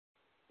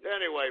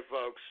Anyway,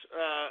 folks,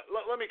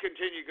 let me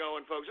continue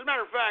going, folks. As a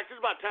matter of fact,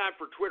 it's about time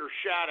for Twitter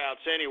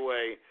shout-outs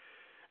anyway.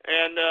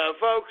 And,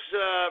 folks,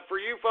 for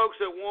you folks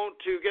that want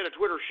to get a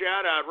Twitter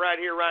shout-out right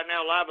here, right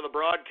now, live on the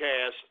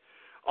broadcast,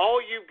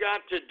 all you've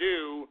got to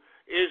do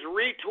is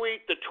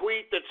retweet the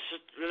tweet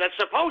that's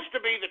supposed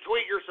to be the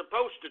tweet you're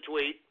supposed to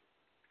tweet.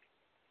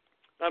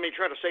 Let me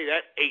try to say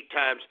that 8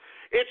 times.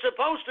 It's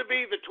supposed to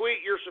be the tweet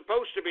you're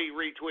supposed to be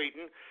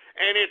retweeting,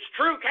 and it's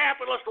True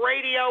Capitalist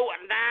Radio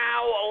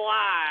Now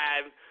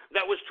Live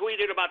that was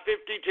tweeted about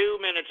 52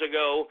 minutes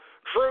ago.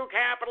 True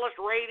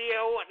Capitalist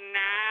Radio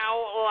Now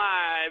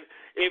Live.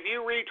 If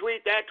you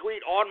retweet that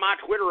tweet on my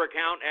Twitter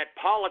account at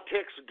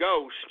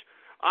PoliticsGhost,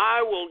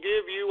 I will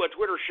give you a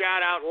Twitter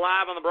shout-out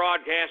live on the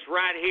broadcast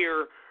right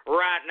here,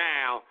 right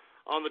now,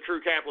 on the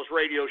True Capitalist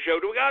Radio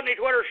Show. Do we got any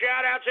Twitter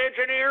shout-outs,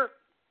 engineer?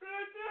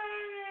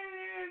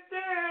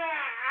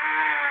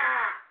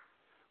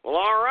 Well,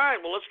 all right.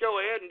 Well, let's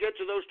go ahead and get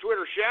to those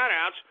Twitter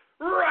shout-outs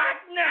right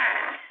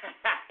now.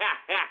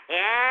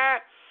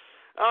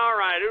 All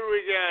right, who do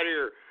we got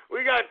here?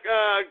 We got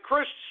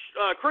Chris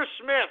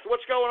Smith.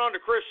 What's going on to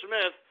Chris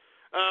Smith?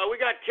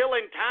 We got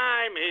Killing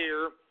Time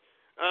here.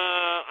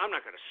 I'm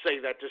not going to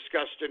say that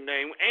disgusting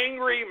name.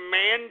 Angry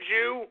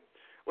Manju.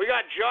 We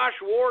got Josh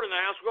Ward in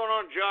the house. What's going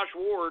on, Josh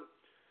Ward?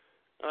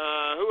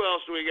 Who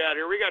else do we got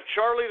here? We got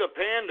Charlie the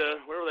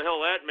Panda, whatever the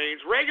hell that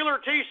means. Regular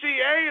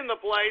TCA in the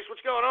place.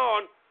 What's going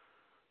on?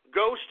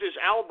 Ghost is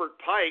Albert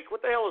Pike.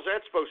 What the hell is that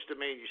supposed to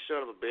mean, you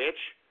son of a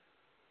bitch?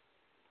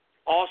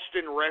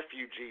 Austin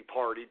Refugee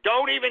Party.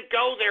 Don't even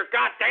go there.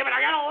 God damn it.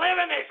 I got to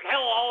live in this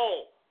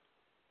hellhole.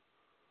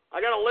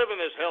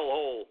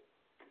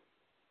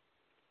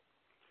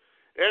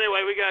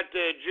 Anyway, we got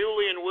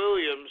Julian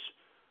Williams.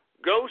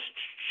 Ghost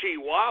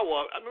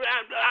Chihuahua.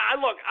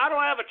 Look, I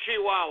don't have a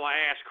Chihuahua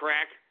ass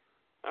crack.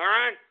 All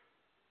right?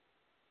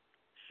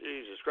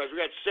 Jesus Christ. We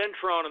got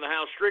Centron in the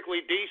house.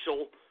 Strictly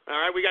Diesel. All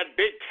right, we got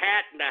Big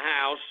Cat in the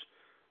house.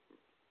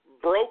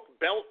 Broke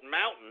Belt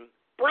Mountain.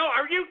 Bro,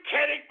 are you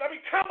kidding? I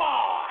mean, come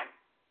on.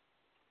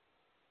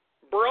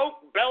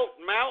 Broke Belt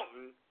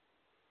Mountain.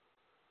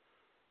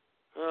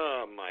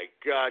 Oh, my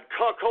God.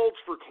 Cuckolds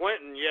for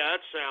Clinton. Yeah,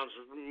 that sounds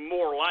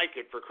more like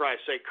it, for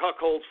Christ's sake.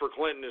 Cuckolds for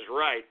Clinton is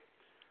right.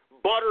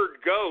 Buttered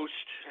Ghost.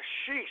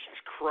 Jesus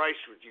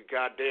Christ with you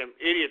goddamn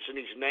idiots in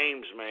these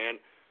names, man.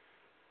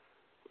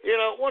 You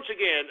know, once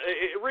again,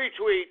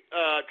 retweet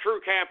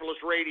True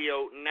Capitalist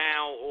Radio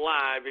Now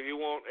Live if you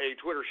want a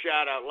Twitter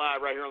shout-out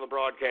live right here on the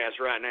broadcast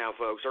right now,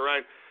 folks, all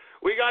right?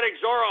 We got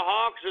Exara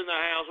Hawks in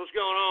the house. What's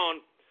going on?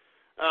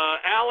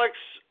 Alex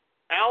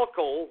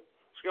Alcol.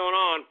 What's going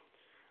on?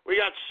 We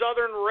got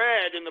Southern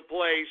Red in the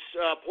place.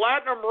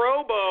 Platinum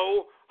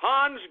Robo.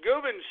 Hans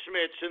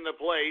Guvensmith's in the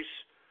place.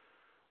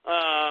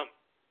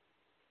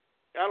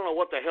 I don't know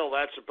what the hell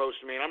that's supposed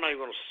to mean. I'm not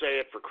even going to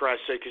say it, for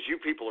Christ's sake, because you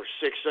people are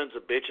sick sons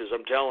of bitches,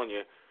 I'm telling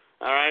you.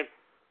 All right?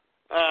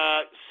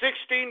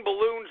 16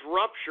 balloons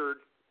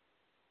ruptured.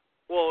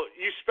 Well,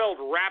 you spelled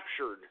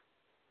raptured.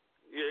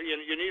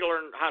 You need to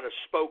learn how to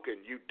spoken,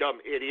 you dumb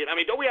idiot. I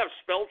mean, don't we have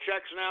spell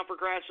checks now, for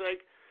Christ's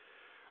sake?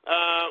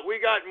 We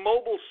got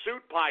Mobile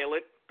Suit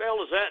Pilot. What the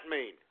hell does that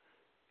mean?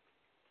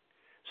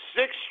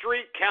 6th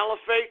Street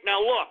Caliphate.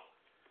 Now, look,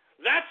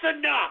 that's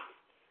enough.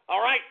 All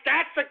right,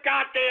 that's a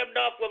goddamn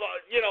enough with,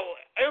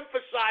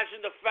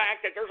 emphasizing the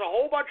fact that there's a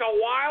whole bunch of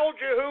wild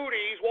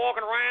Yehudis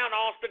walking around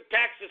Austin,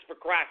 Texas, for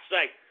Christ's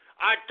sake.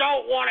 I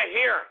don't want to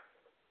hear it.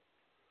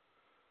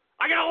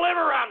 I got to live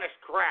around this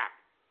crap.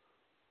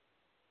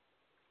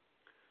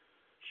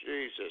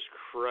 Jesus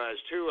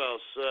Christ. Who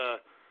else?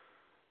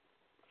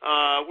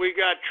 We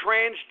got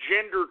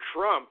Transgender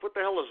Trump. What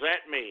the hell does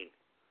that mean?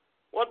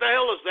 What the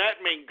hell does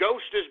that mean?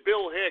 Ghost is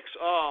Bill Hicks.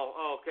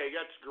 Oh, okay,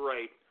 that's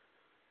great.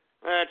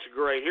 That's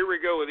great. Here we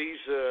go with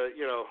these, I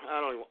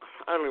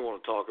don't even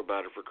want to talk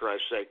about it, for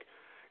Christ's sake.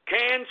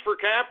 Cans for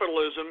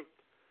Capitalism.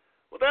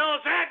 What the hell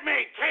does that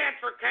mean? Cans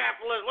for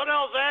Capitalism. What the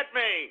hell does that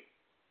mean?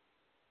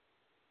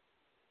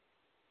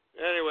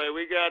 Anyway,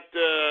 we got,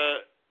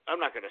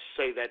 I'm not going to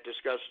say that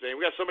disgusting name.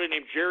 We got somebody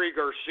named Jerry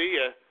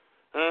Garcia.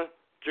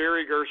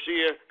 Jerry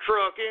Garcia.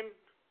 Trucking.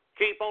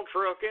 Keep on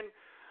trucking.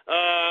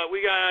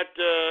 We got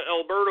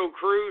Alberto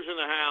Cruz in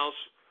the house.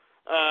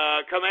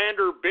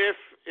 Commander Biff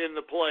in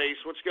the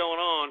place. What's going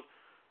on?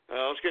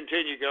 Let's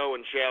continue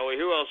going, shall we?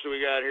 Who else do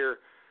we got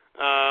here?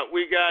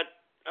 We got,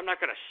 I'm not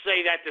going to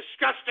say that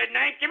disgusting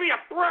name. Give me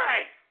a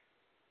break.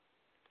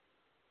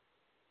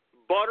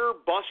 Butter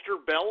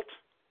Buster Belt.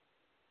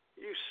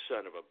 You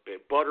son of a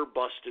bitch. Butter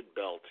Busted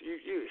Belt.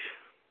 You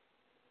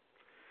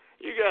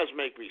guys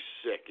make me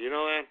sick. You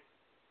know that?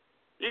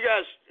 You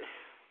guys...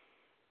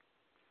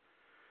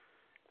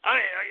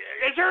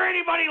 is there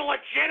anybody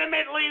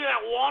legitimately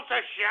that wants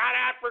a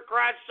shout-out, for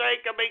Christ's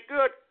sake? I mean,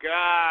 good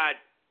God.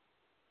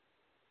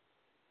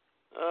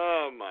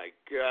 Oh, my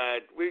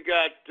God. We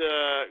got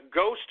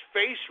Ghost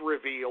Face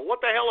Reveal.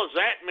 What the hell does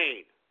that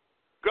mean?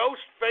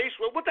 Ghost Face...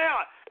 What the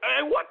hell?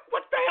 What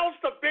the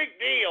hell's the big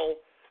deal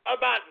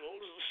about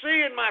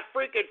seeing my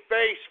freaking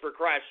face, for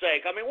Christ's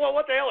sake? I mean,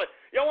 what the hell?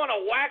 You want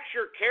to wax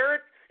your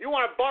carrot? You You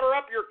want to butter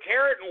up your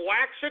carrot and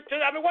wax it too?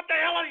 I mean, what the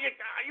hell are you?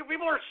 You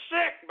people are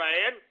sick,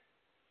 man.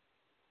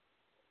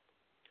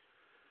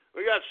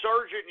 We got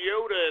Sergeant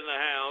Yoda in the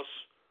house.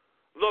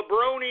 The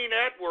Brony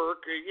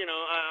Network,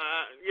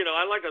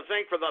 I'd like to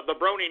thank for the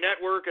Brony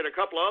Network and a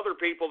couple of other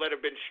people that have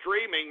been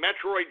streaming,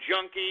 Metroid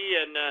Junkie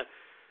and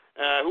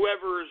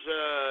whoever's,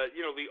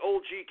 the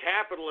OG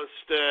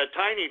Capitalist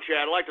Tiny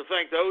Chat. I'd like to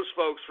thank those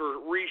folks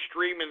for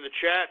restreaming the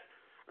chat,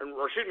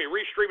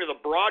 restreaming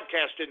the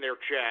broadcast in their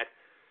chat,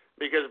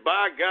 because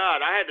by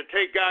God, I had to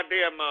take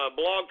goddamn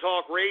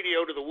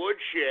BlogTalkRadio to the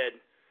woodshed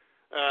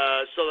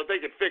so that they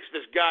could fix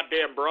this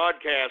goddamn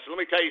broadcast. And let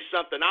me tell you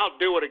something, I'll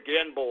do it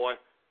again, boy.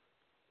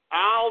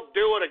 I'll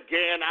do it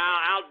again.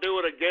 I'll do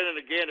it again and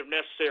again if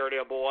necessary,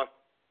 there, boy.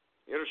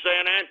 You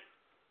understand that?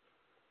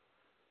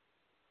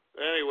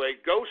 Anyway,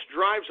 Ghost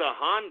drives a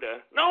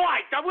Honda. No,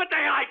 what the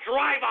hell? I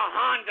drive a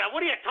Honda. What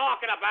are you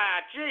talking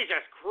about?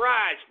 Jesus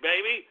Christ,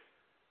 baby.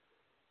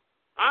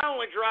 I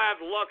only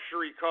drive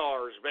luxury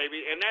cars,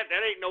 baby, and that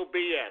ain't no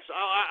BS.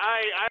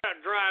 I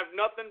drive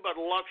nothing but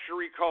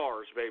luxury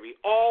cars, baby,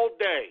 all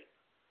day.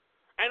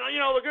 And,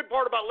 the good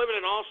part about living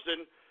in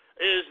Austin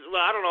is,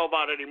 well, I don't know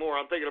about it anymore.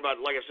 I'm thinking about,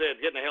 like I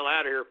said, getting the hell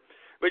out of here.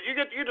 But you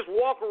just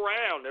walk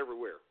around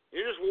everywhere.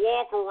 You just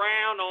walk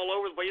around all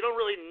over, but you don't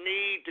really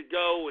need to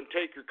go and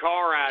take your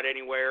car out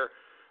anywhere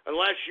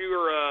unless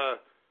you're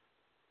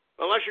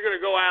going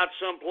to go out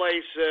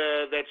someplace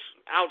that's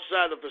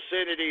outside the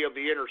vicinity of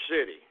the inner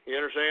city. You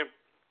understand?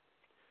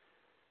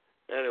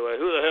 Anyway,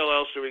 who the hell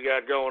else do we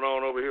got going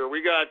on over here?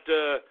 We got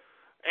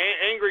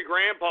Angry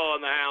Grandpa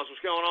in the house.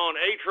 What's going on?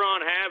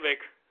 Atron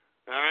Havoc.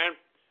 All right.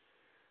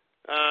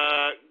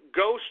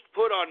 Ghost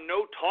put on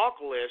no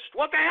talk list.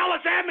 What the hell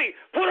does that mean?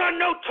 Put on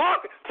no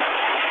talk. They're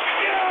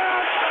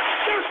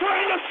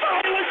trying to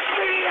silence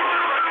me.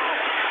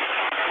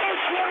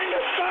 They're trying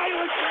to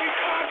silence me.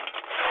 God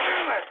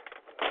damn it.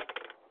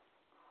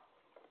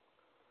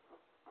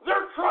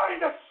 They're trying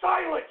to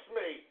silence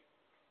me.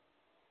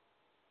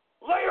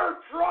 They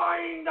are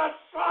trying to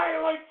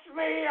silence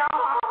me.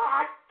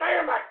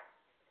 Damn it.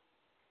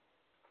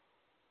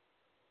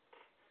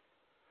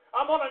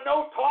 I'm on a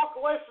no-talk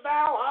list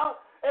now, huh?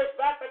 Is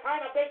that the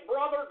kind of big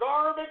brother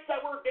garbage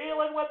that we're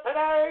dealing with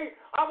today?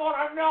 I'm on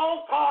a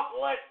no-talk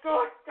list.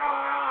 Good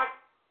God.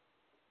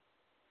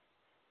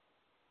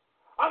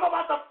 I'm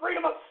about the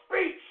freedom of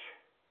speech.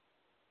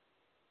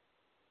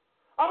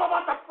 I'm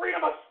about the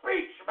freedom of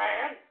speech,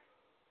 man.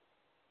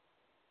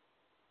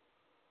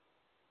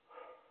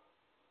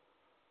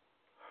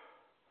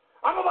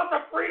 I'm about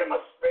the freedom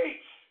of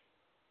speech.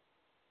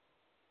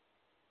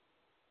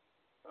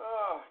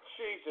 Oh,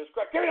 Jesus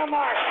Christ. Give me the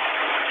mic.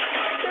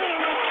 Give me the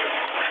mic.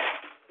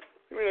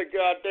 Give me the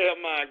goddamn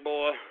mic,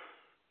 boy.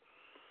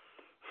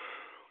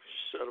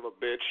 Son of a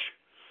bitch.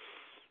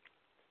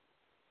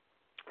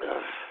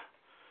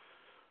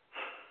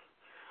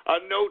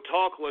 A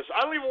no-talk list. I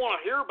don't even want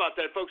to hear about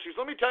that, folks.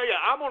 Let me tell you,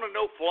 I'm on a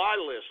no-fly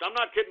list. I'm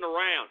not kidding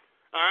around,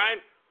 all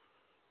right?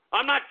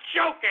 I'm not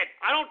joking.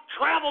 I don't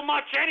travel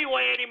much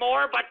anyway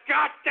anymore, but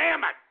God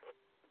damn it.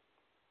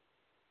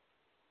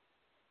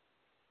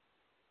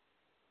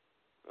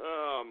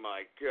 Oh,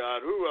 my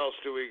God. Who else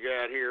do we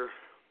got here?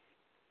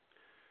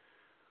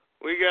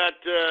 We got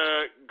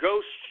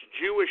Ghost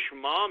Jewish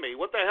Mommy.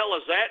 What the hell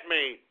does that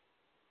mean?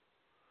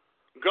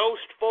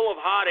 Ghost full of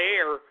hot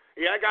air.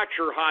 Yeah, I got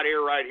your hot air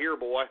right here,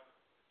 boy.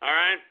 All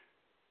right?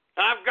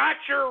 I've got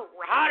your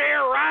hot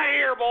air right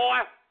here,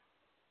 boy.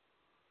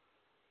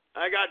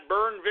 I got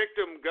burn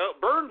victim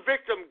ghost.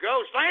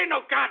 I ain't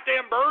no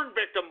goddamn burn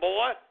victim,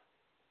 boy.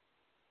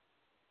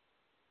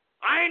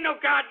 I ain't no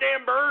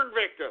goddamn burn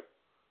victim.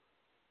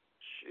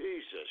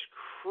 Jesus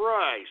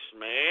Christ,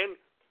 man.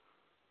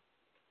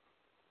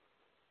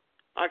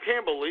 I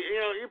can't believe,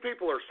 you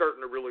people are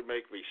starting to really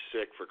make me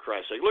sick, for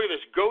Christ's sake. Look at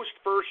this, ghost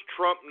first,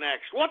 Trump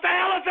next. What the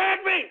hell does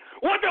that mean?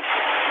 What the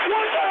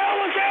hell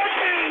does that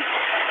mean?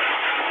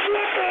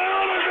 What the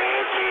hell does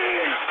that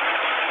mean?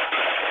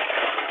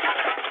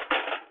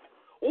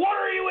 What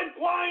are you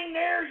implying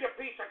there, you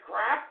piece of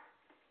crap?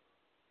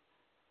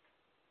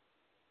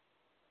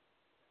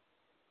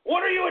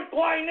 What are you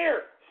implying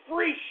there?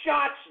 Free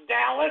shots,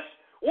 Dallas.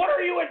 What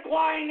are you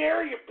implying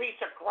there, you piece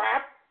of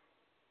crap?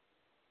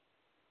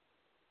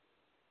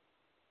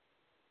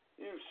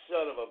 You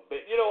son of a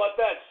bitch. You know what?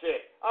 That's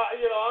it.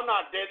 I'm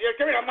not dead.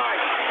 Give me the mic.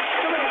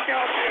 Give me the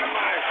goddamn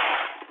mic.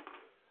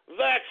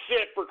 That's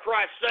it, for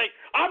Christ's sake.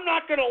 I'm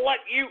not going to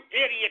let you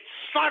idiots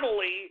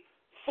subtly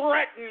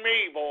threaten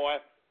me, boy.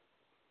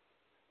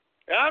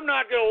 I'm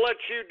not going to let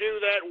you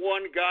do that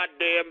one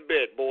goddamn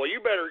bit, boy.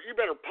 You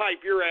better pipe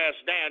your ass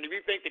down if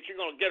you think that you're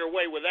going to get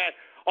away with that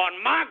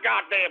on my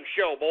goddamn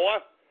show, boy.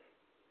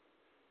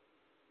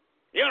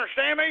 You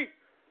understand me?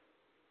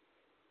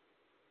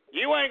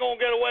 You ain't going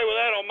to get away with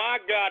that on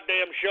my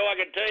goddamn show. I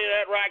can tell you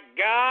that right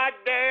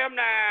goddamn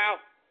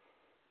now.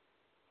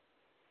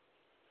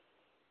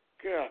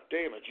 God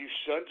damn it, you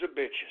sons of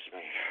bitches,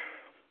 man.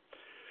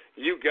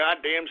 You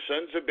goddamn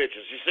sons of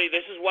bitches. You see,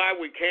 this is why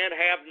we can't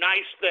have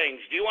nice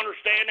things. Do you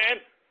understand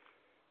that?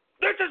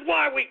 This is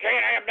why we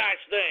can't have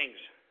nice things.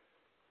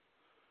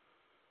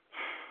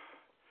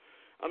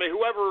 I mean,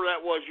 whoever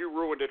that was, you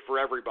ruined it for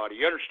everybody.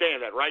 You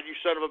understand that, right, you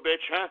son of a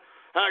bitch, huh?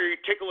 How are you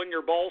tickling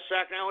your ball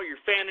sack now? You're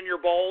fanning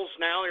your balls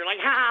now? You're like,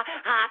 ha,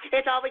 ha,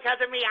 it's all because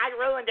of me. I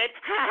ruined it.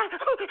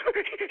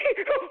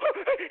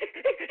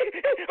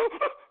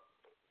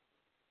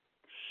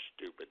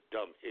 Stupid,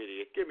 dumb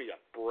idiot. Give me a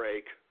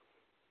break.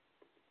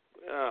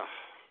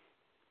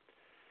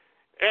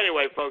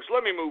 Anyway, folks,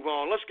 let me move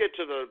on. Let's get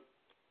to the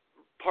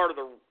part of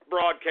the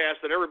broadcast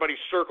that everybody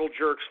circle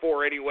jerks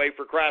for anyway,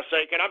 for Christ's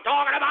sake, and I'm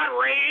talking about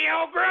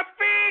Radio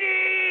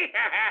Graffiti!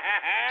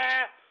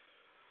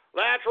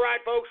 That's right,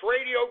 folks,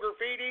 Radio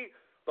Graffiti,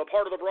 the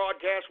part of the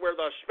broadcast where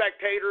the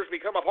spectators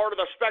become a part of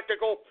the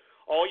spectacle.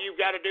 All you've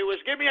got to do is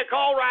give me a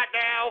call right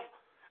now.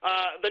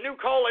 The new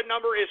call-in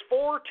number is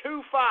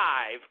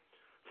 425-390-6146.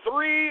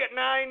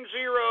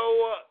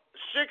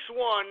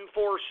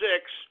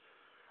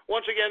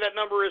 Once again, that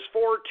number is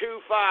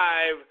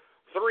 425-390-6146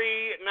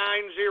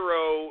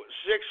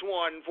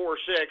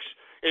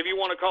 if you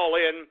want to call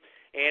in.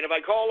 And if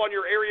I call on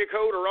your area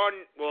code or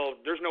on, well,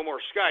 there's no more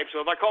Skype, so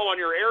if I call on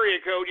your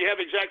area code, you have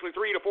exactly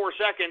 3 to 4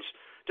 seconds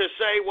to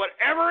say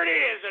whatever it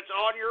is that's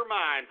on your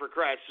mind, for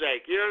Christ's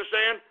sake. You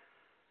understand?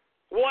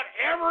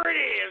 Whatever it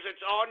is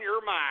that's on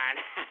your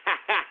mind.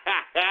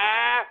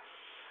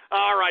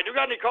 All right, you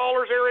got any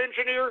callers there,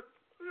 engineer?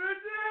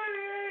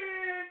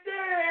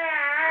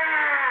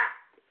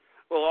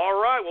 Well, all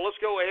right. Well, let's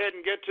go ahead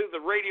and get to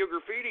the Radio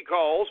Graffiti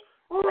calls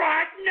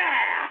right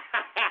now.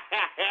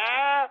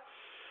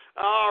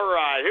 All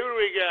right. Who do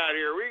we got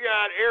here? We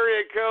got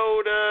area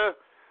code,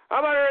 how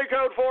about area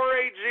code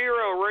 480,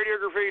 Radio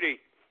Graffiti?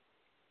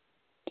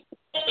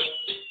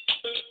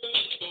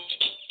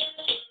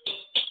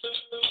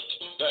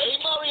 Hey,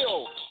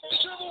 Mario.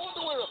 Did you ever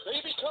wonder where a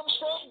baby comes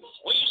from?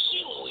 Well, you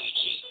see,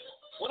 Luigi,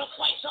 when a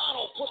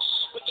paisano puts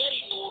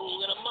spaghetti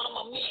noodle in a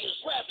Mamma Mia's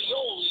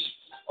ravioli,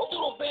 a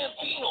little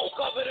bambino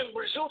covered in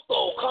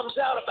prosciutto comes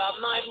out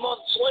about 9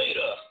 months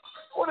later.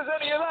 What does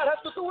any of that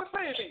have to do with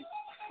babies?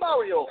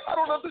 Mario, I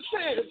don't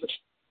understand.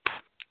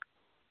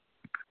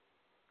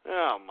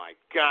 Oh, my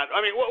God.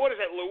 I mean, what is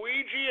that,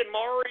 Luigi and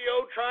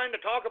Mario trying to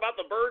talk about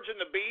the birds and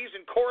the bees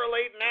and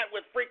correlating that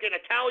with freaking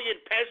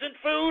Italian peasant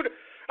food?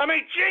 I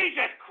mean,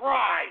 Jesus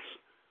Christ.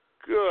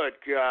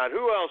 Good God.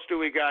 Who else do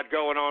we got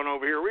going on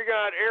over here? We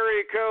got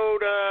area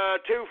code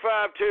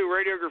 252,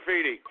 Radio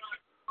Graffiti.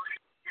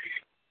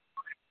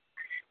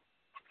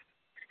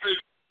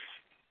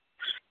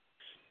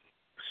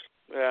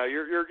 Yeah,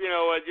 your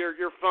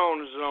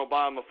phone is an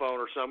Obama phone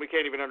or something. We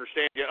can't even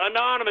understand you.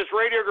 Anonymous,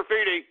 Radio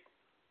Graffiti.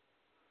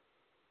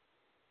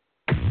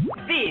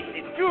 This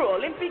is True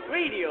Olympic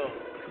Radio.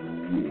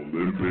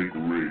 Olympic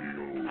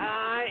Radio.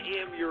 I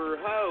am your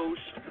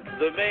host,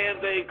 the man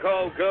they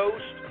call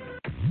Ghost.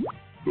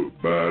 The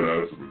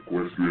badass of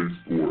equestrian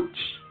sports.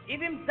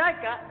 Give him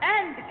Zika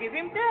and give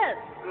him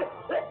death.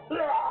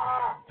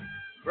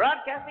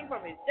 Broadcasting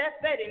from his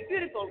deathbed in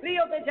beautiful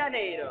Rio de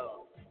Janeiro.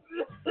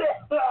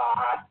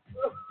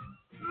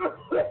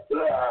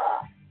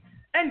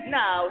 And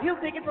now,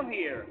 he'll take it from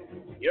here.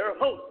 Your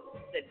host,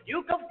 the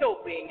Duke of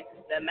Doping,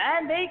 the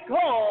man they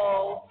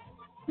call...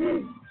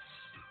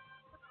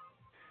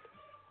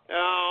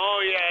 Oh,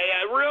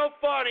 yeah, real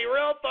funny,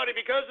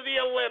 because of the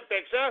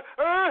Olympics, huh?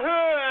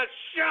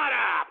 Shut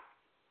up!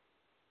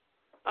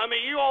 I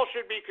mean, you all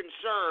should be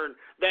concerned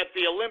that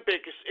the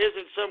Olympics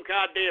isn't some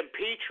goddamn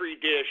petri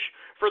dish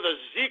for the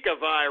Zika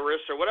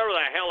virus or whatever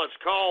the hell it's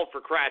called,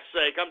 for Christ's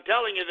sake. I'm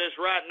telling you this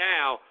right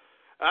now.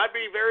 I'd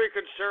be very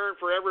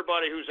concerned for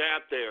everybody who's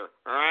out there,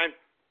 all right?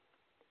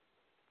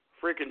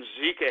 Freaking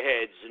Zika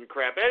heads and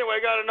crap. Anyway,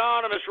 got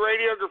Anonymous,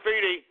 Radio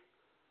Graffiti.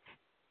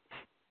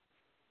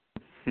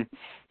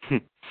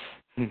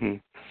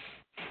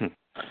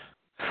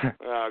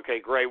 Okay,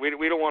 great. We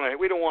don't want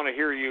to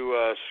hear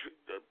you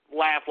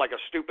laugh like a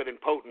stupid,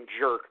 impotent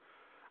jerk.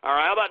 All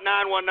right, how about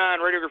 919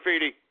 Radio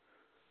Graffiti?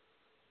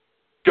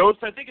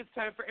 Ghost, I think it's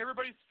time for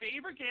everybody's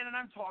favorite game, and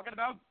I'm talking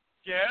about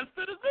Guess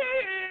the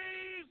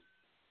Disease.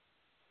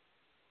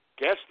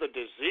 Guess the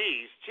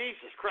disease?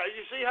 Jesus Christ!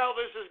 You see how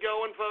this is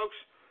going, folks?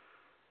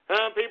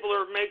 People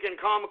are making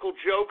comical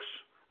jokes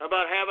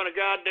about having a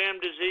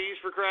goddamn disease,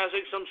 for Christ's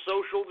sake, some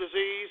social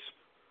disease.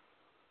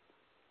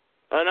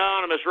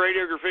 Anonymous,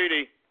 Radio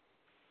Graffiti.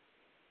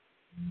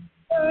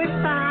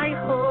 Goodbye,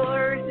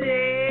 horses.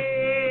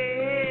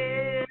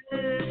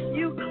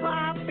 You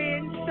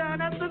clopping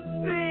son of a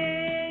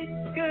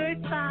bitch.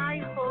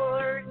 Goodbye,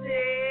 horses.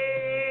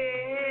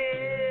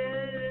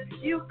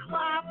 You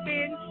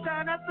clopping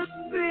son of a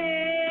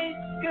bitch.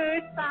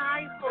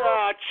 Goodbye, horses.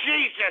 Oh,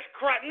 Jesus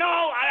Christ. No,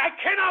 I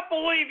cannot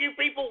believe you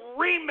people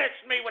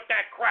remixed me with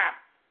that crap.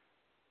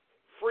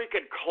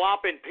 Freaking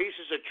clopping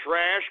pieces of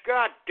trash.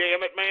 God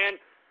damn it, man.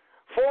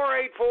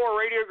 484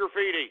 Radio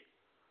Graffiti.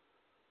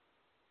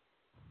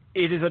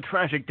 It is a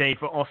tragic day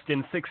for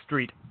Austin 6th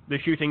Street. The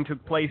shooting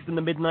took place in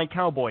the Midnight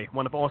Cowboy,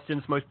 one of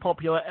Austin's most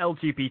popular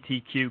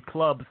LGBTQ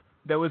clubs.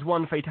 There was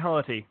one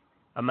fatality.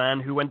 A man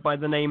who went by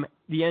the name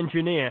The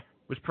Engineer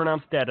was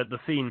pronounced dead at the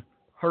scene.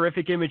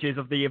 Horrific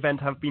images of the event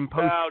have been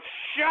posted. Oh,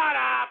 shut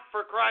up,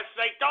 for Christ's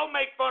sake. Don't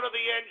make fun of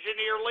the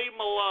engineer. Leave him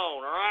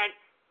alone, all right?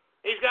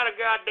 He's got a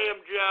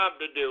goddamn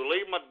job to do.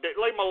 Leave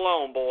him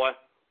alone, boy.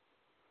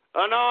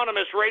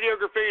 Anonymous, Radio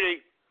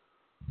Graffiti.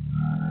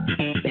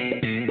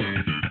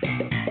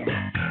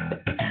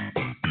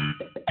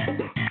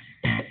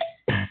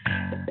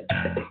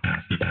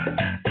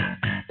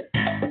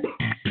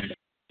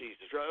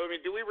 I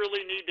mean, do we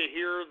really need to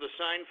hear the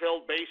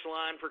Seinfeld bass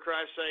line, for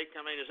Christ's sake?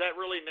 I mean, is that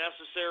really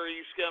necessary,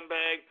 you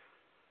scumbag?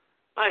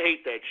 I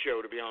hate that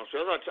show, to be honest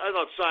with you. I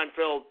thought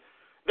Seinfeld,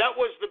 that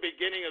was the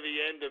beginning of the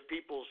end of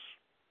people's...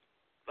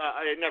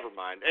 never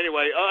mind.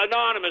 Anyway,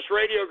 Anonymous,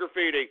 Radio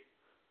Graffiti.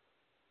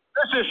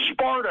 This is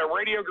Sparta,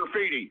 Radio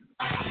Graffiti.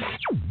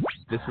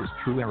 This is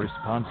True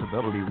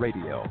Irresponsibility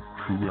Radio.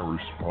 True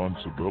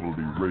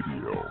Irresponsibility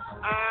Radio.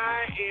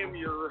 I am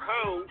your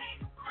host,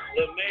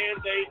 the man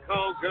they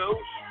call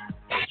Ghost.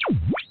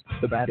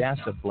 The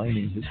badass of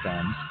blaming his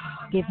fans.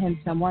 Give him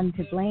someone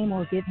to blame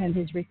or give him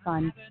his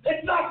refund.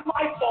 It's not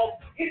my fault.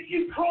 It's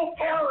you cruel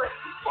terrorists'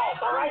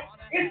 fault, all right?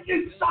 It's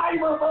you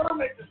cyber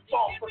vermin's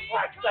fault, for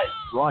Christ's sake.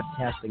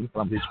 Broadcasting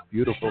from his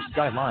beautiful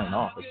skyline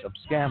office of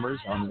scammers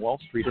on Wall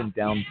Street in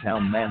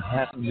downtown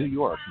Manhattan, New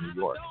York. The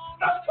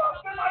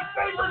fuck's in my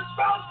favorite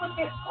spells with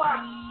this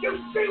crap. You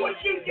see what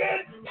you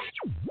did?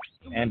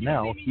 And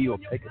now he'll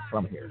take it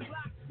from here.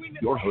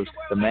 Your host,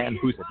 the man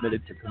who's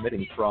admitted to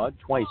committing fraud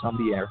twice on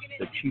the air,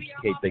 the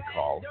cheapskate they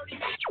call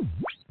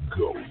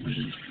Ghost.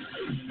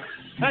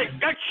 Hey,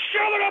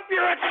 shove it up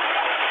your ass!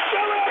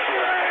 Shove it up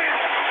your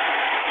ass!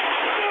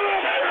 Shove it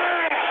up your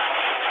ass!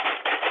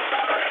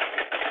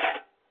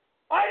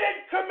 I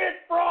didn't commit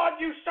fraud,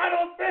 you son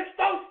of a bitch.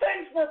 Those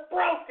things were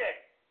broken.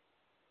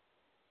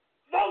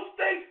 Those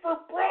things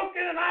were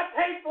broken, and I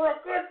paid for a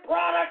good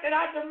product, and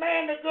I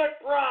demand a good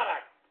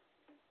product.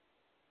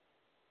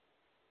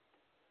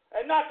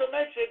 And not to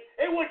mention,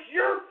 it was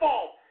your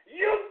fault.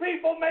 You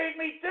people made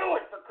me do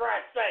it, for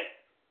Christ's sake.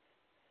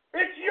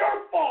 It's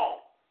your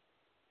fault.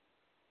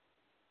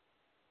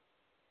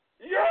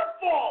 Your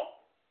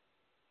fault.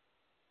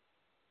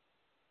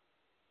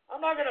 I'm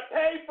not going to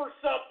pay for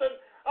something.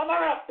 I'm not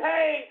going to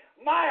pay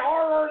my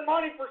hard-earned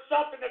money for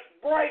something that's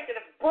breaking.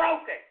 It's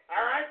broken,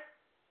 all right?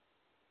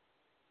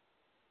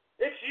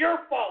 It's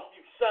your fault,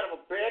 you son of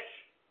a bitch.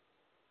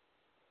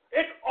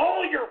 It's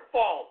all your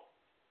fault.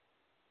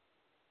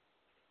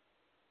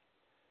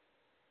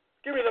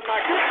 Give me the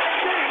mic.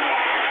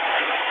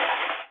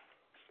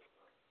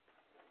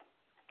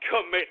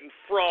 Committing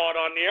fraud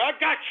on you. I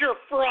got your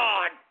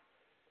fraud.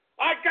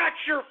 I got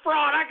your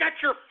fraud. I got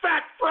your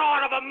fat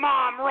fraud of a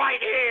mom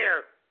right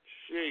here.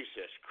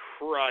 Jesus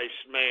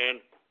Christ, man.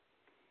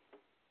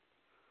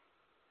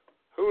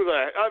 Who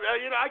the...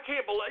 I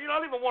can't believe... I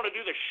don't even want to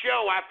do the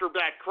show after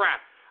that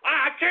crap.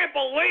 I can't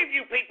believe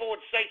you people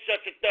would say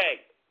such a thing.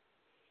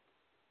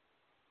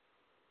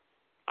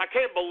 I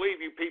can't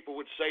believe you people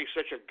would say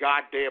such a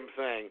goddamn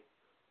thing.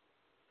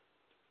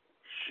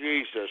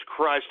 Jesus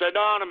Christ.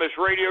 Anonymous,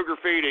 Radio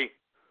Graffiti.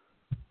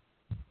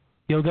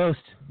 Yo, Ghost.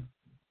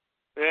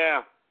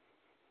 Yeah.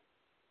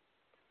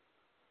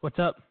 What's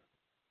up?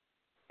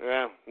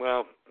 Yeah,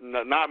 well,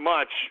 not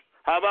much.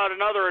 How about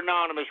another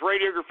Anonymous,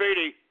 Radio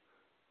Graffiti?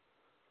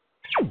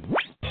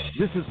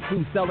 This is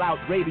True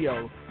Sellout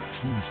Radio.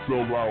 True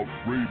Sellout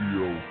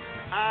Radio.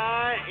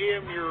 I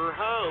am your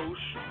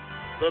host,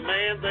 the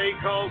man they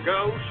call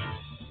Ghost.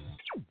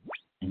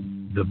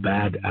 The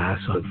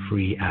badass on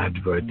free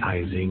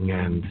advertising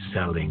and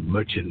selling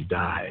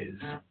merchandise.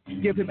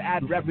 Give him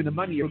ad revenue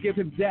money or give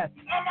him death.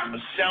 I'm a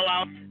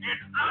sellout, and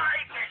I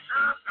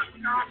deserve the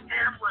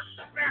goddamn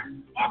respect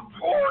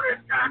accorded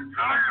to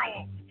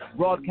Kyle.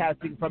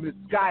 Broadcasting from his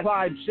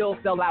Skyline Chill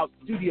Sellout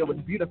studio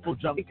in beautiful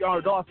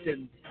Junkyard,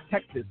 Austin,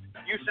 Texas.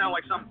 You sound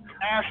like some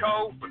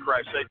asshole, for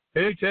Christ's sake.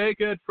 Hey, take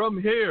it from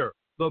here.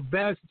 The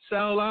best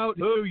sellout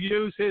who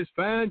use his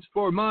fans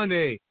for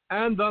money.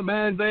 And the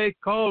man they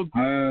call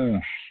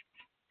Ghost.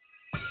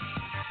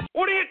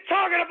 What are you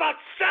talking about,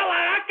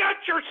 sellout? I got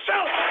your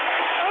sellout.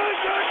 I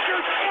got your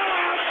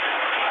sellout.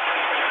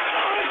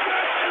 I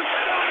got your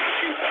sellout,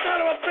 you son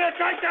of a bitch.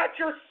 I got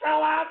your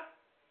sellout.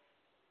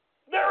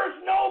 There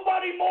is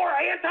nobody more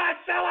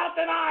anti-sellout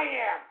than I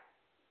am.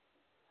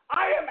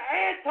 I am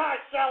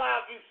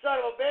anti-sellout, you son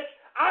of a bitch.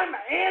 I'm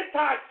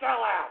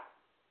anti-sellout.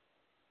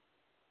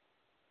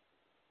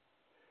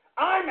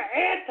 I'm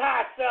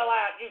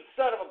anti-sellout, you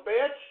son of a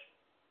bitch.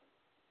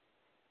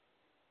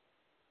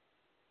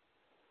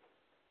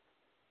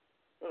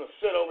 I'm going to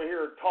sit over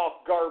here and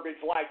talk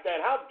garbage like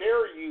that. How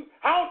dare you?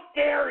 How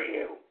dare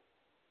you?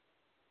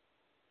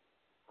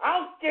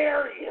 How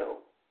dare you?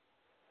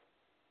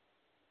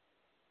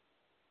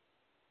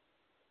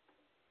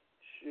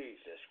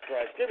 Jesus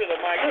Christ. Give me the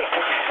mic.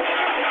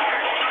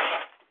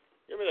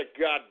 Give me the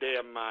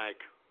goddamn mic.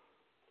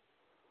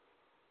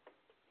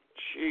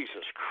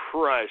 Jesus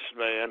Christ,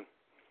 man.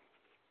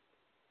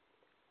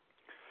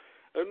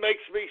 It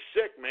makes me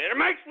sick, man. It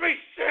makes me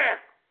sick.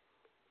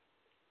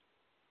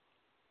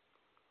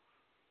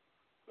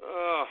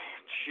 Oh,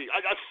 gee.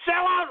 A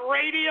sellout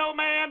radio,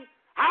 man?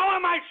 How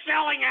am I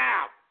selling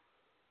out?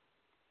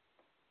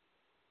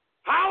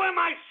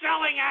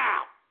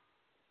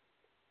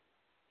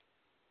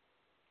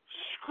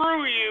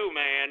 screw you,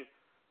 man.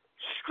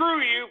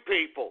 Screw you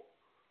people.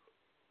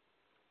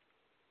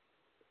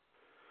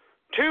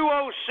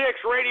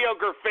 206 Radio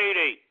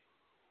Graffiti.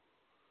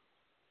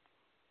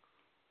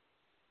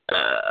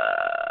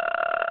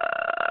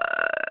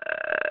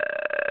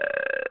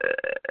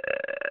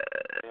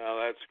 Oh,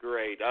 that's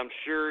great. I'm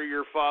sure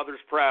your father's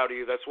proud of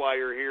you. That's why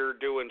you're here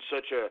doing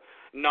such a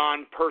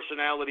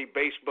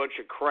non-personality-based bunch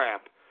of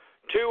crap.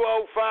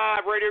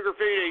 205 Radio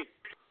Graffiti.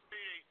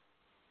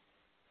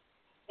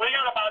 We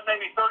got about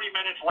maybe 30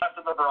 minutes left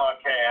of the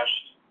broadcast,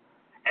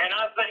 and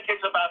I think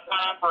it's about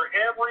time for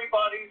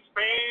everybody's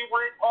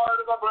favorite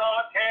part of the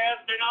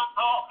broadcast, and I'm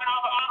talking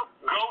about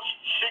Ghost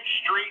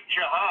 6th Street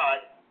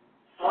Jihad.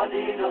 Get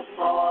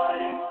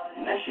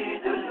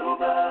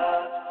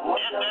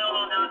down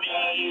on your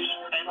knees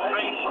and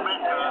face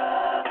Mecca.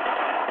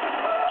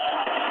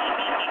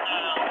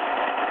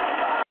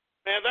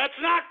 Man, that's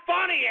not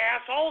funny,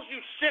 assholes,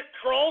 you sick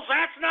trolls.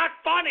 That's not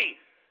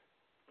funny.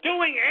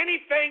 Doing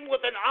anything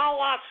with an a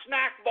la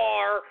snack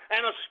bar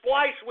and a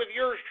splice with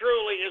yours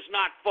truly is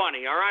not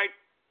funny, all right?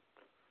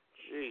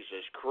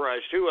 Jesus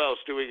Christ, who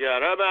else do we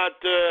got? How about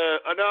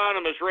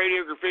Anonymous,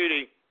 Radio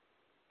Graffiti?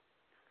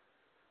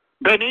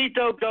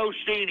 Benito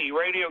Gostini,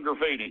 Radio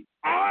Graffiti.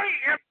 I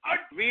am a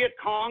Viet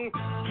Cong.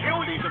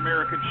 Kill these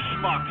American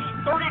schmucks.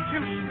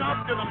 32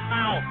 snubbed in the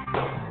mouth.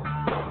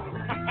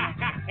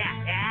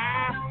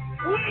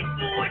 We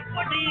do it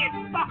for the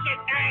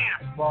fucking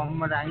ass. Bọn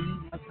mà đánh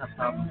tập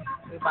hợp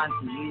cái ban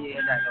chỉ huy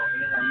đại đội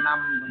là 5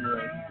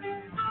 người,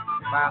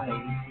 3 người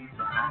thì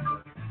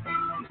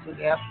sức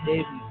ép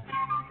đêm.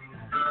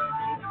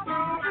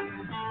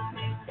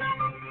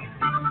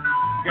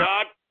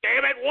 God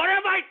damn it! What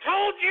have I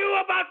told you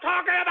about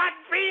talking about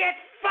Viet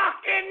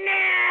fucking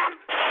Nam?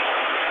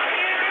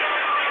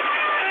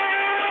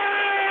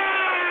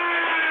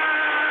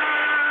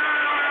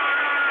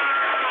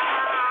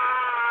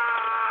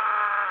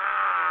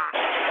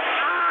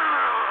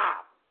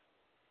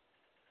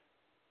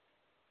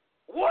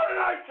 What did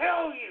I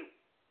tell you?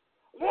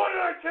 What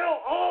did I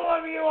tell all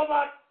of you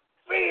about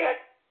Viet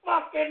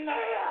fucking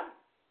Nam?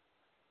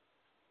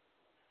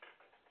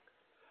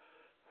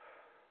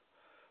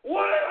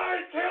 What did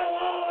I tell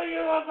all of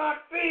you about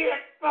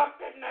Viet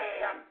fucking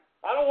Nam?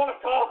 I don't want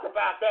to talk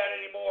about that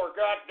anymore,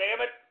 God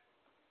damn it.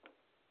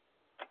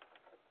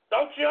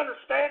 Don't you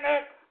understand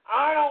that?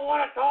 I don't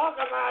want to talk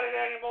about it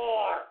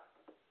anymore.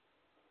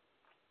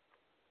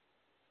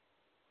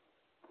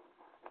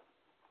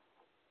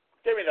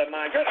 Give me the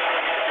mic.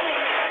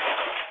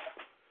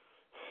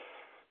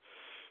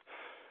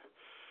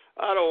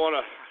 I don't want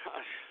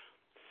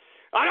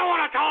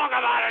to talk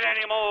about it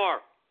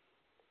anymore.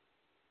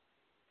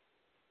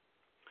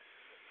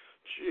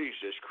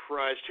 Jesus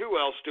Christ, who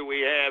else do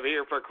we have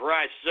here, for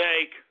Christ's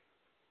sake?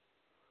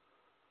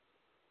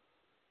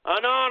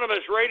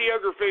 Anonymous, Radio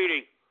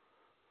Graffiti.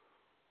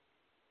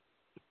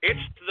 It's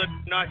the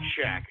Nut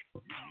Shack.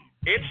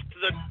 It's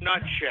the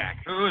Nut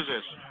Shack. Who is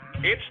this?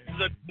 It's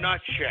the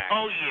Nut Shack.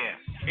 Oh, yeah.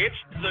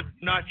 It's the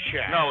Nut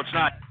Shack. No, it's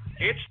not.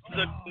 It's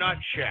the Nut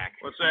Shack.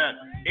 What's that?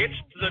 It's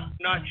the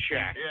Nut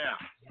Shack. Yeah.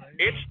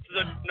 It's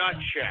the Nut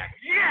Shack.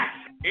 Yes!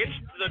 It's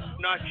the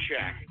Nut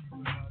Shack.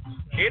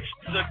 It's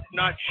the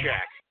Nut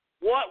Shack.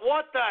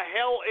 What the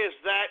hell is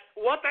that?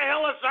 What the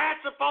hell is that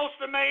supposed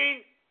to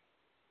mean?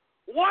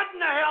 What in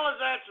the hell is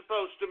that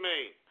supposed to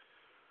mean?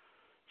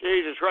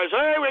 Jesus Christ.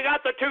 Hey, we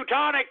got the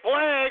Teutonic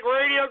Plague,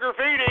 Radio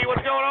Graffiti.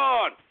 What's going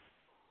on?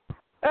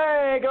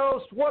 Hey,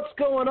 Ghost, what's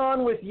going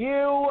on with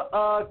you?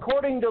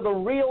 According to the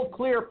Real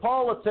Clear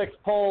Politics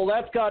poll,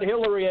 that's got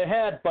Hillary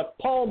ahead, but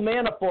Paul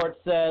Manafort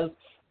says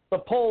the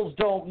polls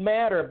don't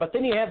matter. But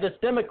then you have this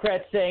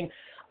Democrat saying,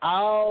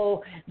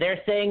 oh,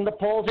 they're saying the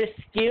polls are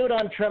skewed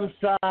on Trump's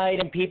side,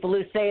 and people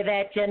who say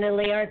that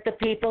generally aren't the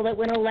people that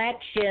win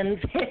elections.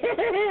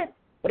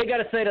 What do you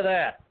got to say to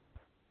that?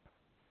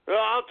 Well,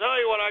 I'll tell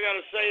you what I got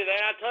to say to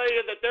that. I'll tell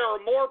you that there are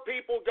more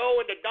people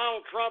going to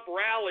Donald Trump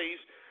rallies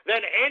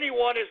than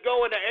anyone is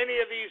going to any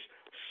of these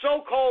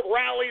so-called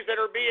rallies that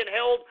are being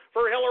held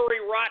for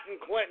Hillary Rotten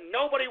Clinton.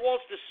 Nobody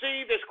wants to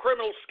see this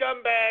criminal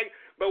scumbag,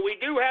 but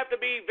we do have to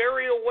be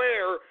very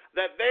aware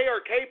that they are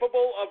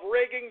capable of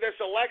rigging this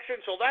election.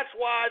 So that's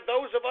why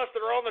those of us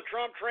that are on the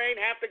Trump train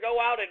have to go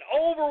out in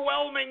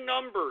overwhelming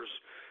numbers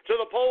to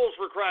the polls,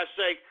 for Christ's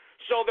sake.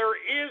 So there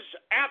is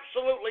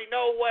absolutely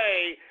no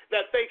way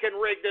that they can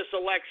rig this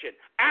election.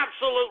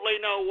 Absolutely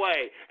no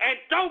way. And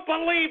don't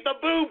believe the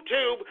boob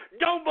tube.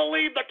 Don't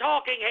believe the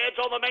talking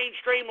heads on the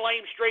mainstream,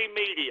 lamestream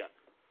media.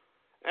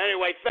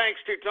 Anyway,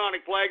 thanks,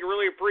 Teutonic Plague.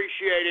 Really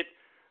appreciate it.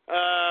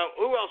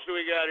 Who else do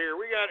we got here?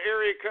 We got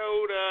area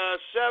code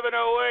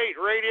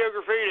 708, Radio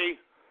Graffiti.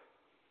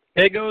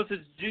 Hey, Ghost,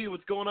 it's G.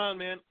 What's going on,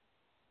 man?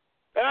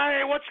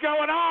 Hey, what's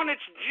going on?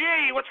 It's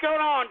G. What's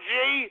going on,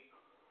 G?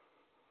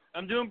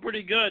 I'm doing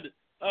pretty good.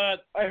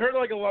 I heard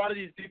like a lot of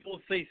these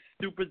people say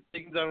stupid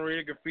things on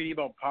Radio Graffiti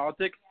about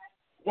politics.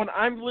 When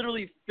I'm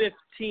literally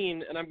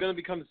 15 and I'm going to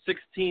become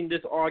 16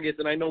 this August,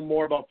 and I know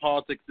more about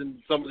politics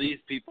than some of these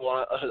people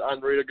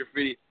on Radio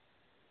Graffiti.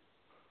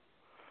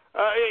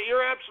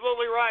 You're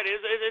absolutely right.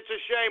 It's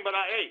a shame, but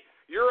hey,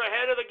 You're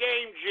ahead of the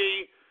game,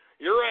 G.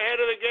 You're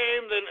ahead of the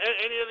game than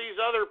any of these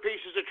other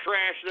pieces of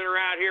trash that are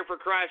out here, for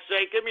Christ's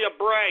sake. Give me a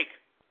break.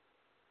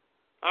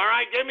 All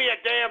right, give me a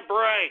damn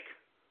break.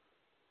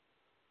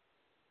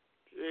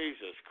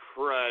 Jesus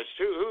Christ.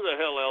 Who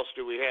the hell else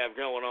do we have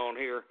going on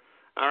here?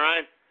 All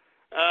right.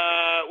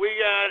 We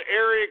got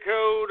area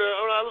code.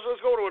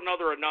 Let's go to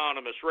another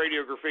anonymous.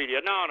 Radio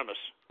Graffiti. Anonymous.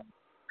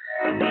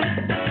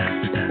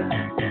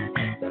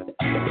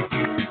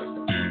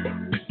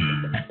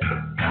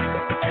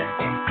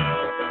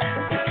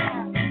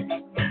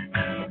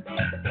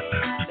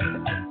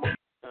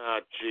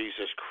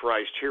 Jesus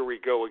Christ, here we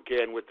go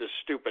again with this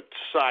stupid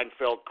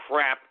Seinfeld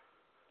crap.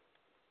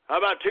 How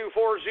about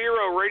 240,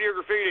 Radio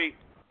Graffiti?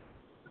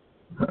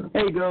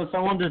 Hey, Ghost, I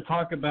wanted to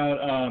talk about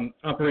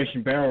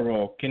Operation Barrel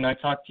Roll. Can I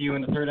talk to you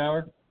in the third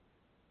hour?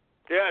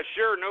 Yeah,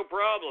 sure, no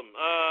problem.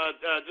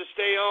 Just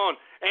stay on.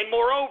 And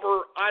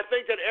moreover, I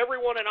think that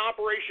everyone in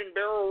Operation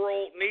Barrel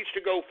Roll needs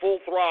to go full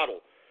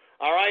throttle.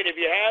 All right, if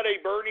you had a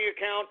Bernie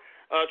account,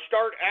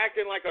 start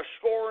acting like a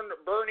scorned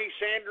Bernie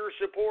Sanders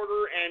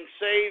supporter and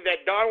say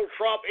that Donald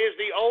Trump is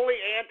the only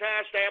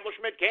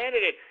anti-establishment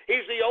candidate.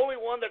 He's the only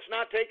one that's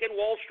not taking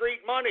Wall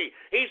Street money.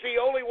 He's the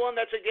only one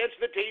that's against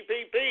the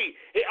TPP.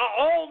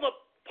 All the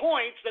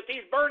points that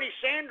these Bernie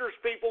Sanders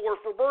people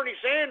were for Bernie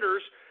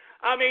Sanders,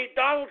 I mean,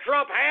 Donald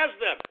Trump has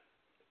them.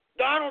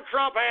 Donald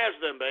Trump has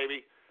them,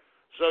 baby.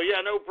 So, yeah,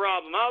 no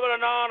problem. How about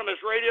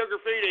Anonymous, Radio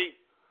Graffiti?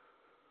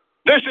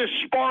 This is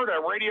Sparta,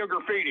 Radio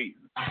Graffiti.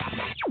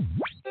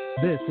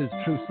 This is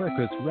True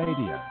Circus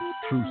Radio.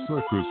 True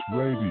Circus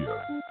Radio.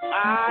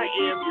 I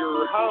am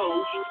your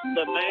host,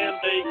 the man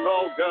they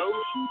call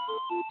Ghost.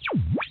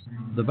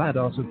 The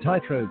badass of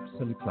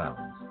tightropes and clowns.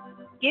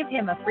 Give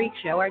him a freak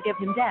show or give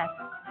him death.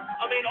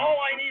 I mean, all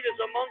I need is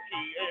a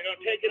monkey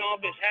taking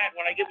off his hat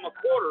when I give him a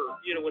quarter,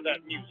 with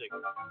that music.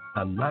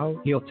 And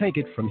now he'll take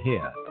it from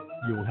here.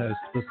 Your host,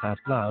 the sad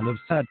clown of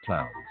sad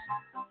clowns.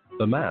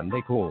 The man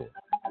they call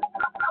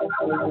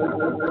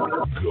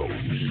Ghost.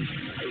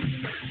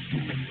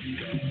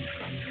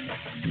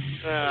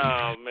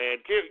 Oh, man,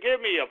 give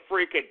me a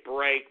freaking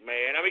break,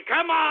 man. I mean,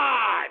 come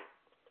on!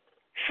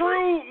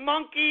 True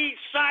Monkey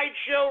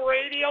Sideshow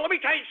Radio. Let me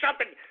tell you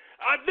something.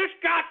 This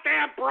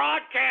goddamn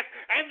broadcast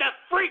and the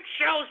freak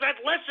shows that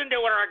listen to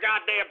it are a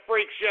goddamn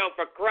freak show,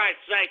 for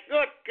Christ's sake.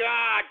 Good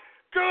God.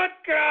 Good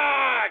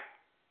God.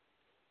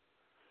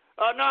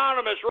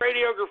 Anonymous,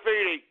 Radio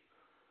Graffiti.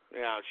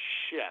 Oh,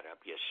 shut up,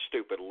 you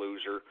stupid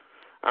loser.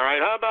 All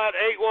right, how about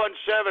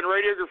 817,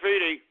 Radio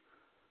Graffiti?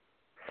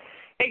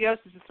 Hey,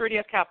 Ghost, this is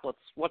 3DS Capitalist.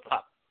 What's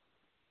up?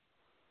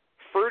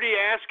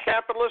 Fruity-ass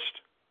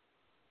capitalist?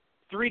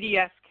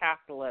 3DS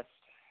Capitalist.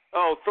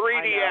 Oh,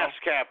 3DS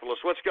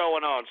Capitalist. What's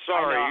going on?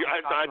 Sorry,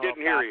 I didn't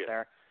hear you.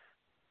 There.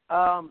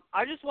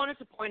 I just wanted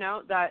to point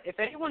out that if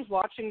anyone's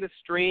watching the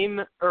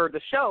stream, or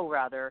the show,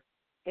 rather,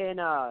 in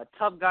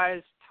Tub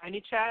Guy's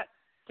Tiny Chat,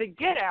 to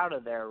get out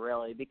of there,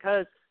 really,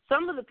 because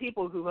some of the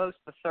people who host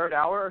the third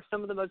hour are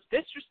some of the most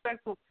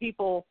disrespectful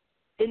people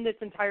in this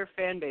entire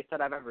fan base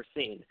that I've ever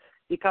seen,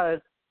 because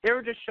they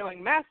were just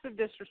showing massive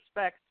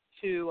disrespect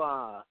to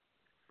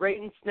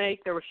Rayton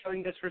Snake. They were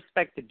showing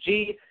disrespect to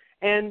G.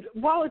 And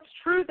while it's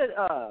true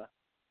that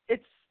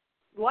it's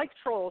like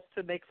trolls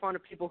to make fun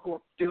of people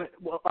who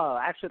are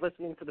actually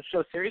listening to the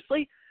show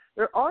seriously,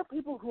 there are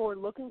people who are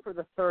looking for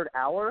the third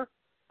hour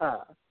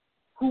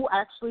who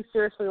actually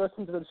seriously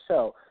listen to the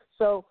show.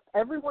 So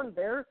everyone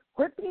there,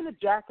 quit being a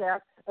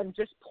jackass and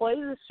just play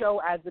the show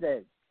as it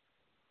is.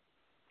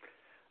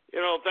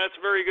 That's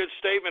a very good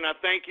statement. I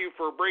thank you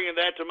for bringing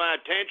that to my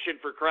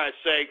attention, for Christ's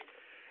sake.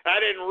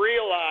 I didn't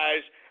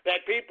realize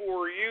that people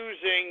were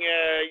using,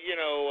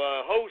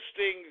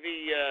 hosting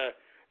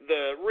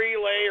the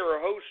relay or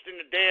hosting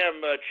the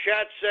damn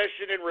chat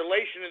session in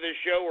relation to this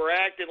show, were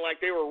acting like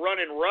they were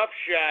running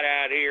roughshod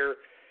out here,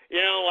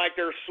 like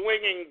they're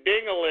swinging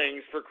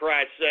ding-a-lings, for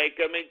Christ's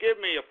sake. I mean, give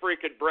me a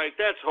freaking break.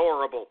 That's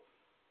horrible.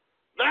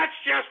 That's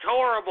just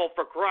horrible,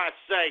 for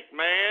Christ's sake,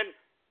 man.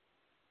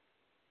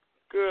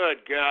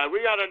 Good God. We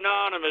got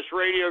Anonymous,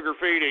 Radio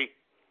Graffiti.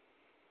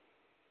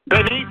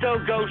 Benito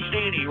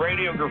Ghostini,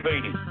 Radio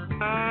Graffiti.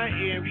 I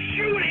am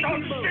shooting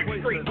on 6th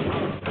Street.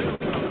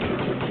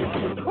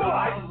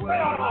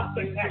 Right off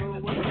the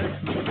Texas.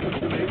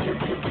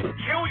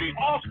 Kill you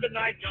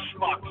Austinite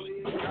schmucks.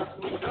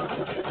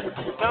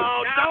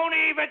 No, don't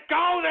even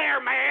go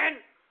there, man.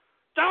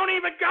 Don't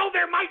even go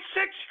there. My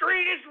 6th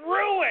Street is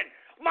ruined.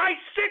 My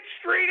 6th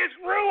Street is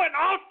ruined.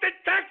 Austin,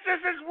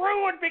 Texas is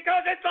ruined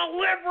because it's a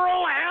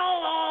liberal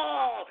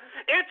hellhole.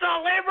 It's a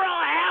liberal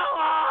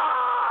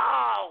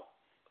hellhole.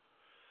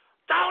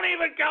 Don't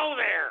even go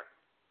there.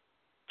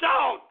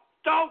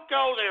 Don't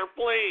go there,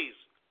 please.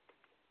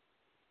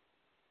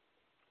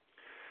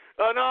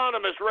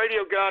 Anonymous,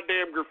 Radio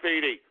Goddamn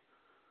Graffiti.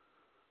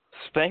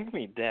 Spank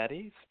me,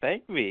 Daddy.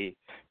 Spank me.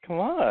 Come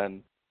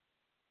on.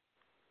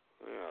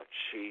 Oh,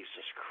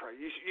 Jesus Christ.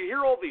 You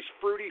hear all these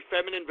fruity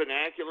feminine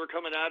vernacular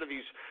coming out of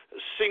these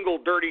single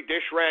dirty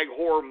dish rag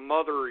whore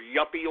mother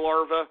yuppie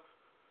larva?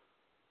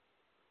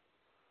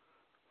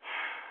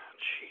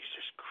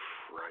 Jesus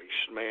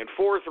Christ. man.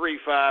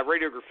 435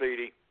 Radio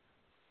Graffiti.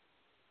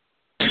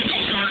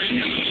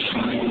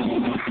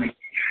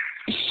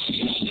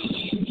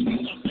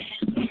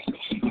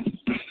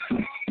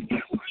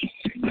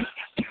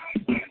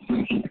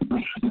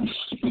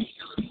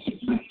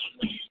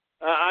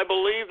 I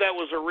believe that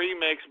was a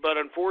remix, but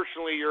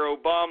unfortunately your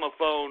Obama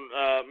phone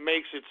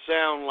makes it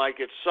sound like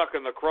it's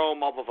sucking the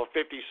chrome off of a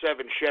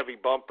 57 Chevy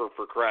bumper,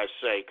 for Christ's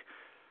sake.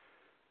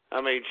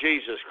 I mean,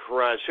 Jesus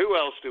Christ. Who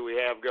else do we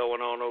have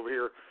going on over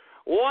here?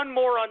 One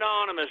more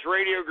anonymous,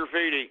 Radio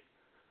Graffiti.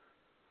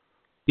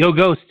 Yo,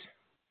 Ghost.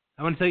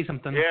 I want to tell you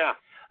something. Yeah.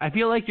 I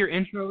feel like your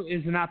intro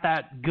is not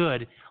that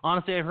good.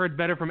 Honestly, I've heard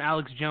better from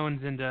Alex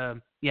Jones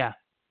and, yeah.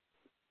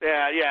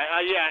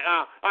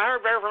 I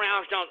heard better from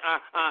Alex Jones.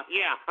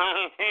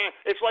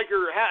 It's like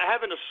you're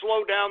having to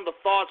slow down the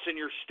thoughts in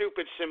your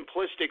stupid,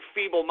 simplistic,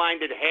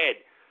 feeble-minded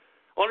head.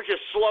 Why don't you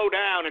slow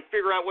down and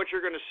figure out what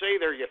you're going to say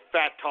there, you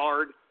fat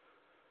tard?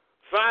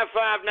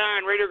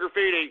 559 Radio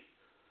Graffiti.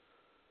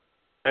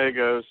 Hey,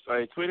 Ghost.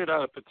 I tweeted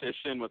out a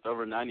petition with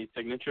over 90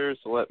 signatures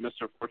to let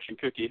Mr. Fortune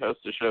Cookie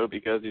host the show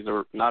because he's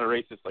not a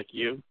racist like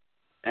you.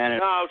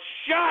 And Oh,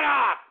 shut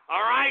up!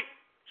 All right?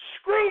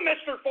 Screw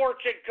Mr.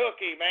 Fortune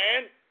Cookie,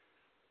 man.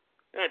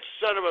 That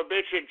son of a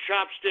bitch and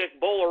chopstick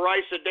bowl of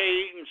rice a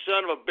day eating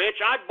son of a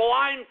bitch. I'd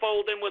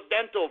blindfold him with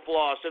dental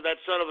floss if that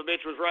son of a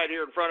bitch was right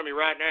here in front of me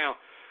right now.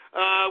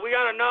 We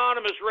got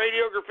anonymous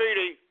Radio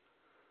Graffiti.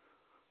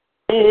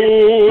 What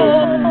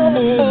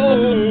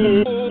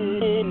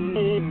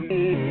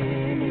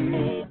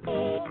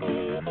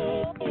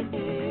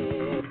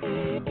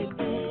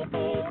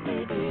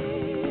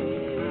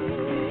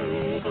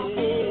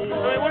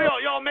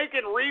are y'all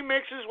making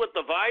remixes with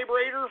the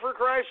vibrator, for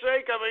Christ's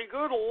sake? I mean,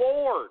 good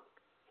Lord.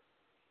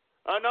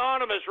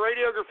 Anonymous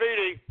Radio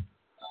Graffiti.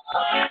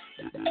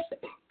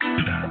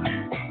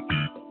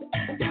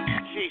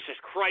 Jesus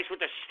Christ, with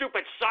the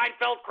stupid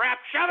Seinfeld crap.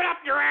 Shove it up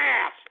your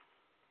ass.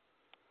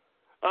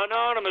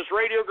 Anonymous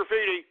Radio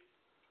Graffiti.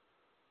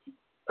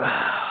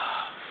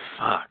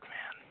 Fuck,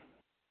 man.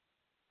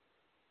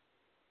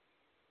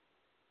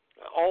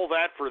 All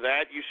that for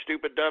that, you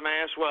stupid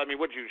dumbass? Well, I mean,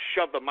 would you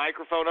shove the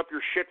microphone up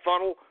your shit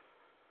funnel?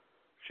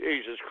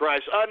 Jesus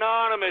Christ.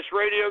 Anonymous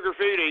Radio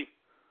Graffiti.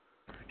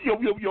 Yo,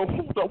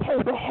 hold up.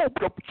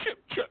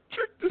 Check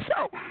this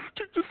out.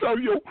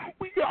 Yo.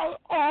 We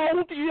got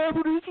all the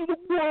evidence in the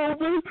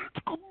world, man,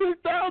 to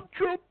commit Donald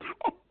Trump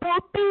a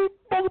birthday.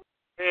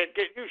 Man,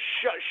 you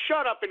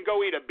shut up and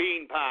go eat a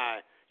bean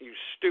pie, you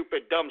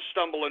stupid, dumb,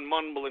 stumbling,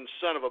 mumbling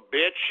son of a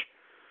bitch.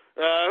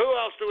 Who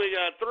else do we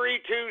got?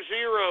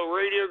 320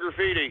 Radio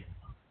Graffiti.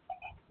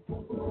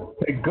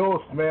 Hey,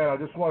 Ghost, man, I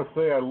just want to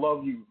say I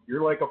love you.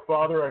 You're like a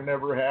father I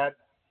never had,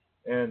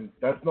 and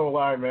that's no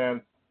lie,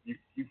 man.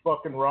 You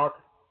fucking rock,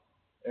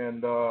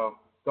 and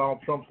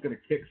Donald Trump's going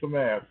to kick some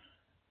ass.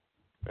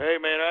 Hey,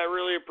 man, I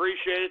really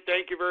appreciate it.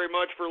 Thank you very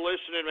much for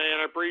listening, man.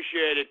 I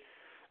appreciate it.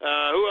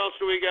 Who else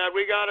do we got?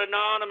 We got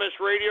anonymous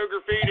Radio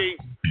Graffiti.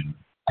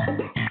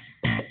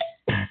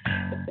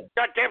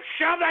 Goddamn,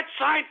 shove that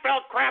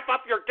Seinfeld crap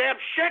up your damn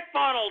shit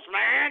funnels,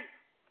 man.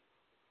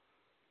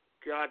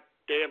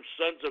 Goddamn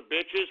sons of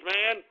bitches,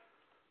 man.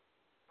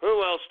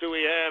 Who else do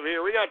we have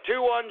here? We got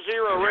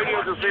 210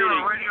 Radio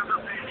Graffiti.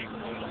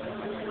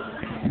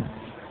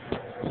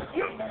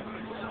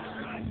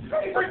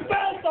 Favorite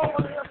bells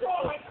over here,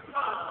 boy.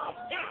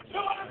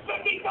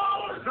 $250.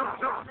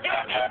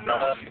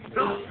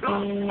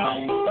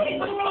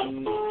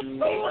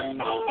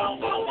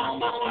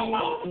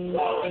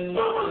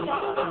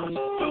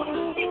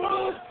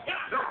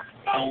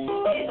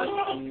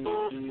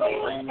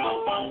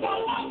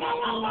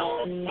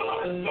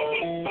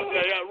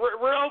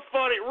 Real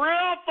funny.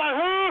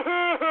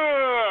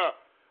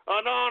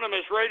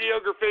 Anonymous Radio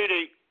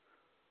Graffiti.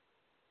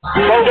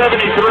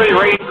 473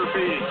 Radio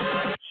Graffiti.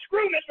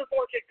 Screw Mr.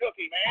 Fortune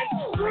Cookie, man.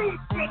 Screw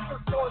Mr.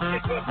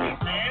 Fortune Cookie,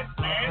 man.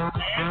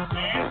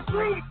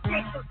 Screw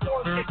Mr.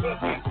 Fortune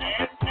Cookie,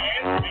 man.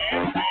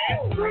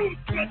 Screw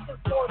Mr.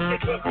 Fortune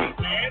Cookie,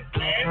 man.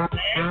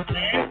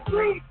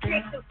 Screw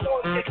Mr.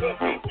 Fortune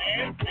Cookie,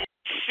 man.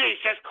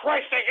 Jesus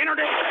Christ, the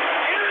internet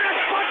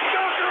fucked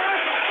Dr.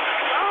 Us.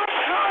 I'm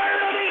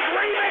tired of these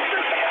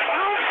remixes.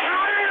 I'm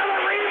tired of the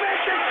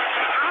remixes.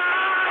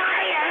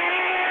 I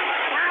am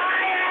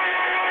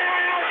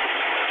tired.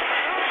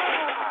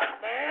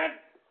 Man.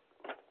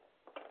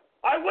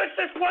 I wish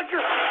this was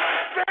your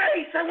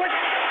face. I wish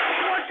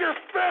this was your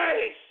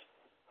face.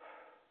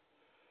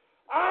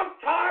 I'm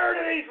tired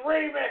of these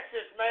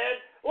remixes, man.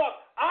 Look,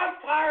 I'm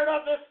tired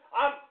of this.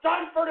 I'm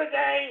done for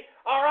today.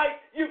 All right?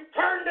 You've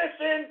turned this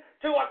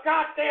into a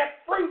goddamn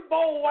Fruit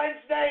Bowl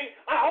Wednesday.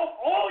 I hope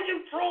all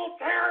you troll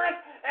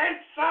terrorists and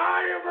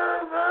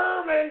cyber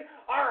vermin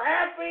are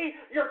happy.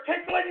 You're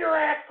tickling your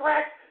ass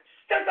cracks.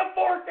 Stick a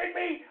fork in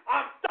me.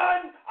 I'm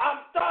done.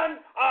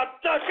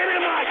 Give me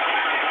the mic.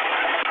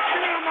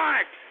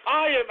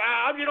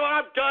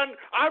 I'm done.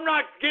 I'm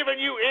not giving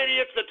you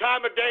idiots the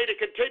time of day to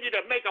continue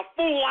to make a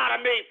fool out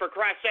of me, for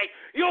Christ's sake.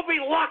 You'll be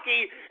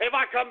lucky if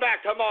I come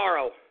back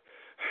tomorrow.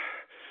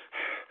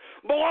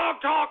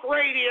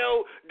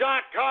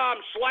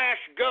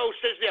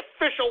 BlogTalkRadio.com/ghost is the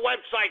official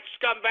website,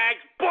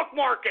 scumbags.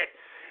 Bookmark it.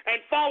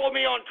 And follow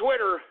me on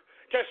Twitter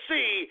to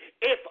see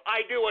if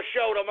I do a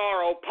show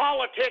tomorrow.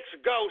 Politics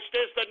Ghost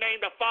is the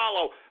name to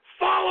follow.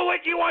 Follow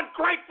it, you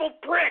ungrateful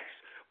pricks.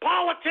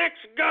 Politics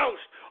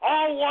Ghost.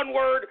 All one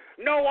word,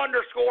 no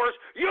underscores.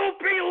 You'll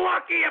be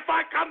lucky if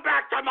I come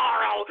back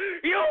tomorrow.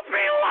 You'll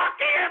be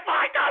lucky if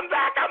I come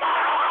back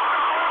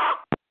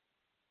tomorrow.